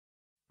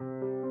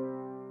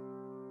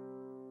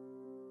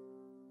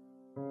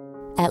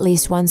At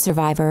least one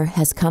survivor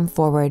has come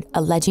forward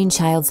alleging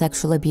child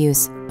sexual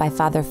abuse by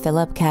Father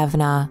Philip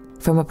Kavanaugh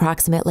from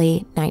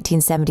approximately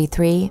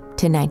 1973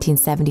 to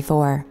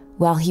 1974,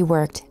 while he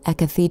worked at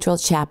Cathedral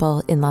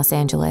Chapel in Los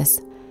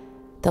Angeles.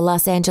 The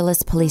Los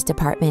Angeles Police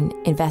Department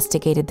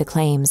investigated the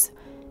claims.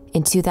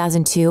 In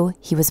 2002,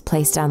 he was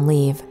placed on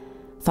leave.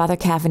 Father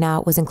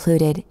Kavanaugh was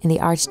included in the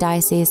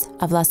Archdiocese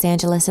of Los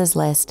Angeles'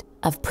 list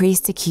of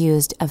priests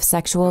accused of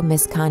sexual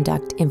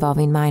misconduct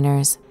involving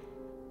minors.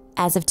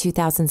 As of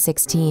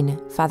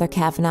 2016, Father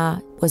Kavanaugh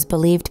was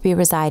believed to be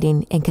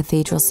residing in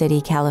Cathedral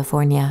City,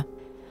 California.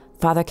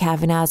 Father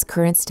Kavanaugh's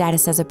current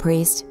status as a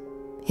priest,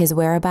 his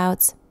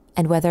whereabouts,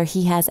 and whether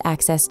he has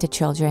access to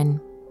children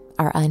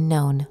are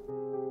unknown.